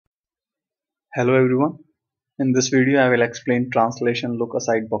Hello everyone. In this video I will explain translation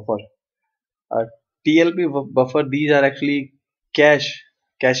lookaside buffer. Uh, TLB buffer, these are actually cache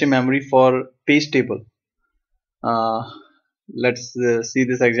memory for page table. Uh, let's see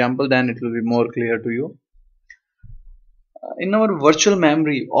this example, then it will be more clear to you. In our virtual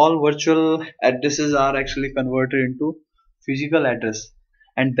memory, all virtual addresses are actually converted into physical address,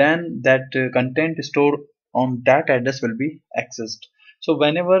 and then that content stored on that address will be accessed. So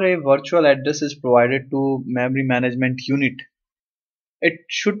whenever a virtual address is provided to memory management unit, it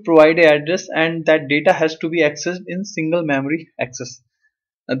should provide a address and that data has to be accessed in single memory access.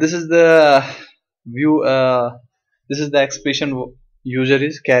 This is the view, this is the expression user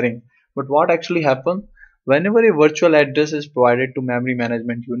is carrying. But what actually happens whenever a virtual address is provided to memory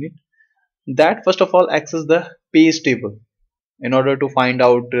management unit, that first of all access the page table in order to find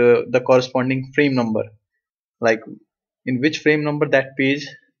out the corresponding frame number, like in which frame number that page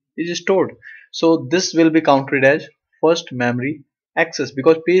is stored. So this will be counted as first memory access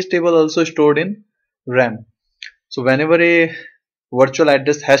because page table also stored in RAM. So whenever a virtual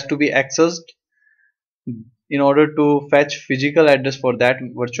address has to be accessed, in order to fetch physical address for that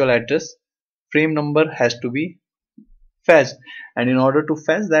virtual address, frame number has to be fetched, and in order to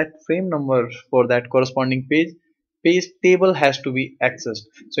fetch that frame number for that corresponding page table has to be accessed.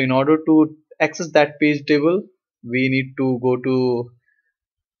 So in order to access that page table, we need to go to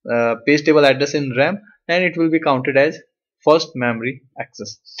page table address in RAM, and it will be counted as first memory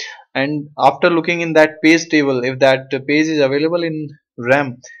access. And after looking in that page table, if that page is available in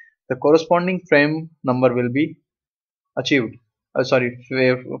RAM, the corresponding frame number will be achieved.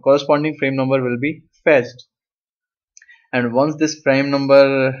 Corresponding frame number will be fetched, and once this frame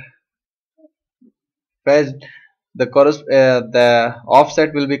number fetched, the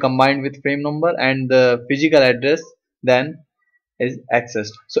offset will be combined with frame number and the physical address then is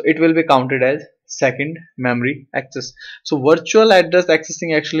accessed. So it will be counted as second memory access. So virtual address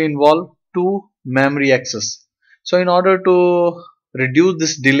accessing actually involve two memory access. So in order to reduce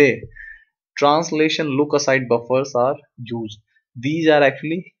this delay, translation lookaside buffers are used. These are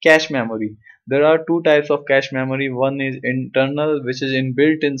actually cache memory. There are two types of cache memory. One is internal, which is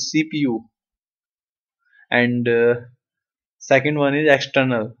inbuilt in CPU, and second one is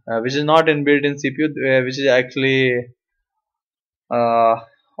external, which is not inbuilt in CPU, which is actually uh,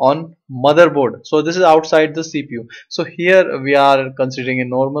 on motherboard. So this is outside the CPU. So here we are considering a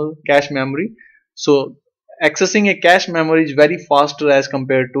normal cache memory. So accessing a cache memory is very faster as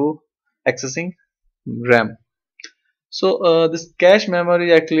compared to accessing RAM. So this cache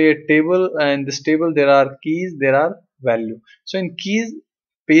memory is actually a table, and this table there are keys, there are value. So in keys,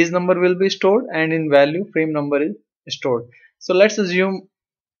 page number will be stored, and in value, frame number is stored. So let's assume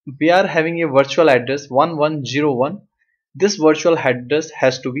we are having a virtual address 1101. This virtual address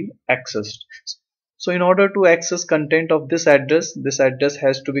has to be accessed. So in order to access content of this address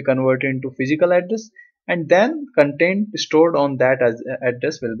has to be converted into physical address, and then content stored on that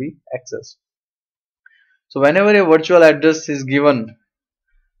address will be accessed. So whenever a virtual address is given,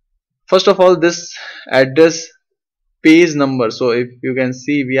 first of all this address page number. So if you can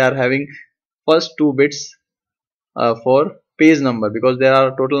see, we are having first two bits for page number because there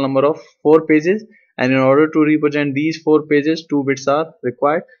are a total number of 4 pages, and in order to represent these 4 pages, 2 bits are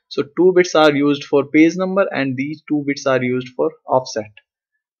required. So 2 bits are used for page number and these 2 bits are used for offset.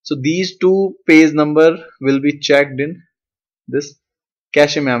 So these 2 page number will be checked in this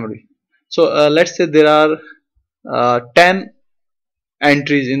cache memory. So let's say there are 10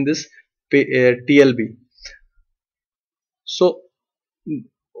 entries in this TLB. So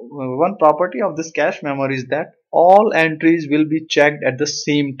one property of this cache memory is that all entries will be checked at the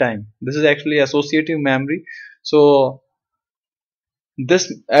same time. This is actually associative memory. So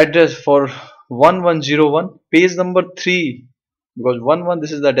this address for 1101, page number 3, because 11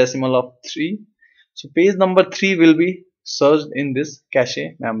 this is the decimal of 3, so page number 3 will be searched in this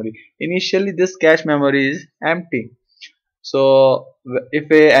cache memory. Initially this cache memory is empty. So if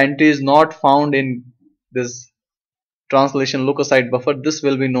a entry is not found in this translation lookaside buffer, this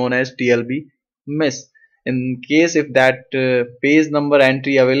will be known as TLB miss. In case if that page number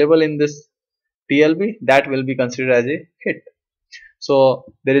entry available in this TLB, that will be considered as a hit. So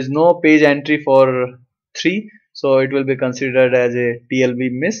there is no page entry for 3, so it will be considered as a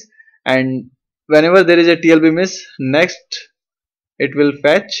TLB miss. And whenever there is a TLB miss, next it will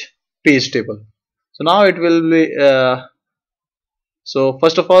fetch page table. So now it will be so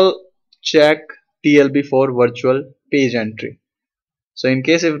first of all check TLB for virtual page entry. So in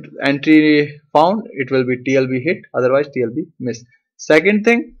case if entry found, it will be TLB hit, otherwise TLB miss. Second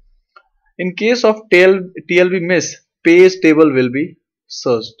thing, in case of TLB miss, page table will be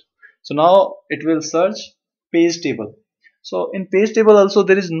searched. So now it will search page table. So in page table also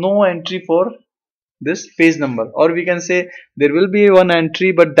there is no entry for this page number, or we can say there will be one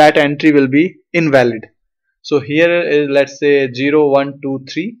entry but that entry will be invalid. So here is, let's say, 0 1 2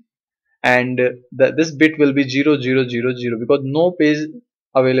 3, and this bit will be 0 0 0 0 because no page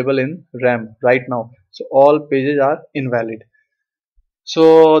available in RAM right now, so all pages are invalid.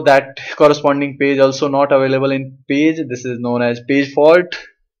 So that corresponding page also not available in page, this is known as page fault.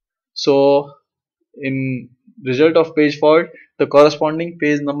 So in result of page fault, the corresponding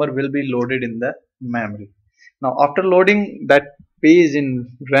page number will be loaded in the memory. Now after loading that page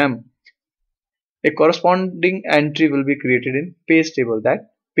in RAM, a corresponding entry will be created in page table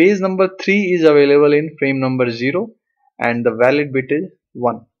that page number 3 is available in frame number 0 and the valid bit is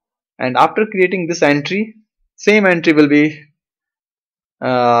 1. And after creating this entry, same entry will be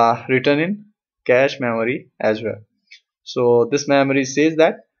written in cache memory as well. So this memory says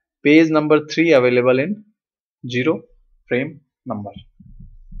that page number 3 available in 0 frame number.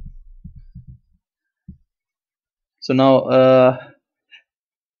 So now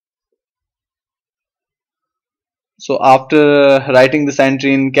so after writing this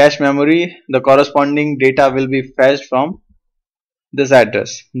entry in cache memory, the corresponding data will be fetched from this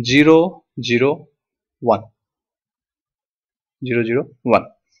address 0 0 1 0 0 1.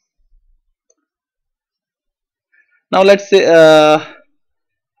 Now let's say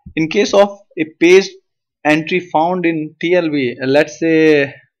in case of a page entry found in TLB, let's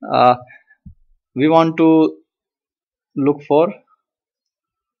say we want to look for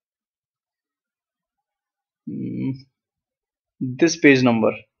this page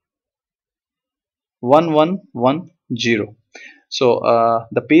number 1110. So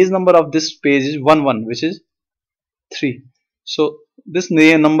the page number of this page is 11, which is 3. So this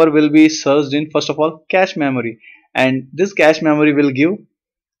number will be searched in, first of all, cache memory, and this cache memory will give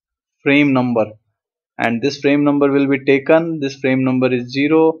frame number, and this frame number will be taken, this frame number is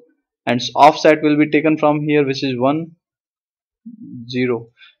 0, and offset will be taken from here, which is 1 0.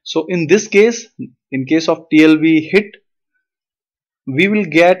 So in this case, in case of TLB hit, we will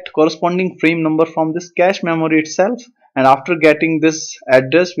get corresponding frame number from this cache memory itself, and after getting this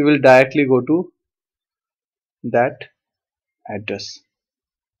address we will directly go to that address.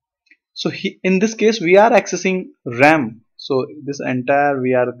 So in this case we are accessing RAM. So this entire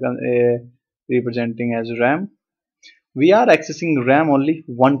we are representing as RAM. We are accessing RAM only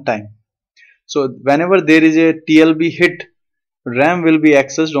one time. So whenever there is a TLB hit, RAM will be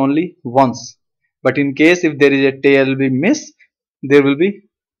accessed only once. But in case if there is a TLB miss, there will be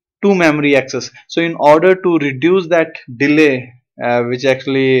two memory access. So in order to reduce that delay which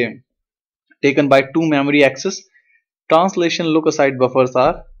actually taken by two memory access, translation lookaside buffers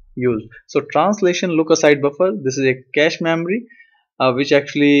are used. So translation lookaside buffer, this is a cache memory which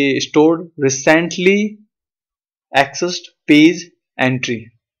actually stored recently accessed page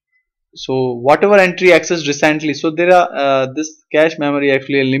entry. So whatever entry accessed recently, so there are this cache memory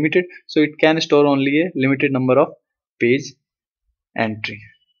actually limited, so it can store only a limited number of page entry.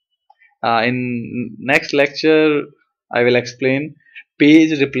 In next lecture I will explain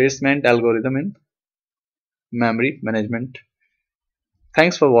page replacement algorithm in memory management.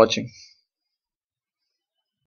 Thanks for watching.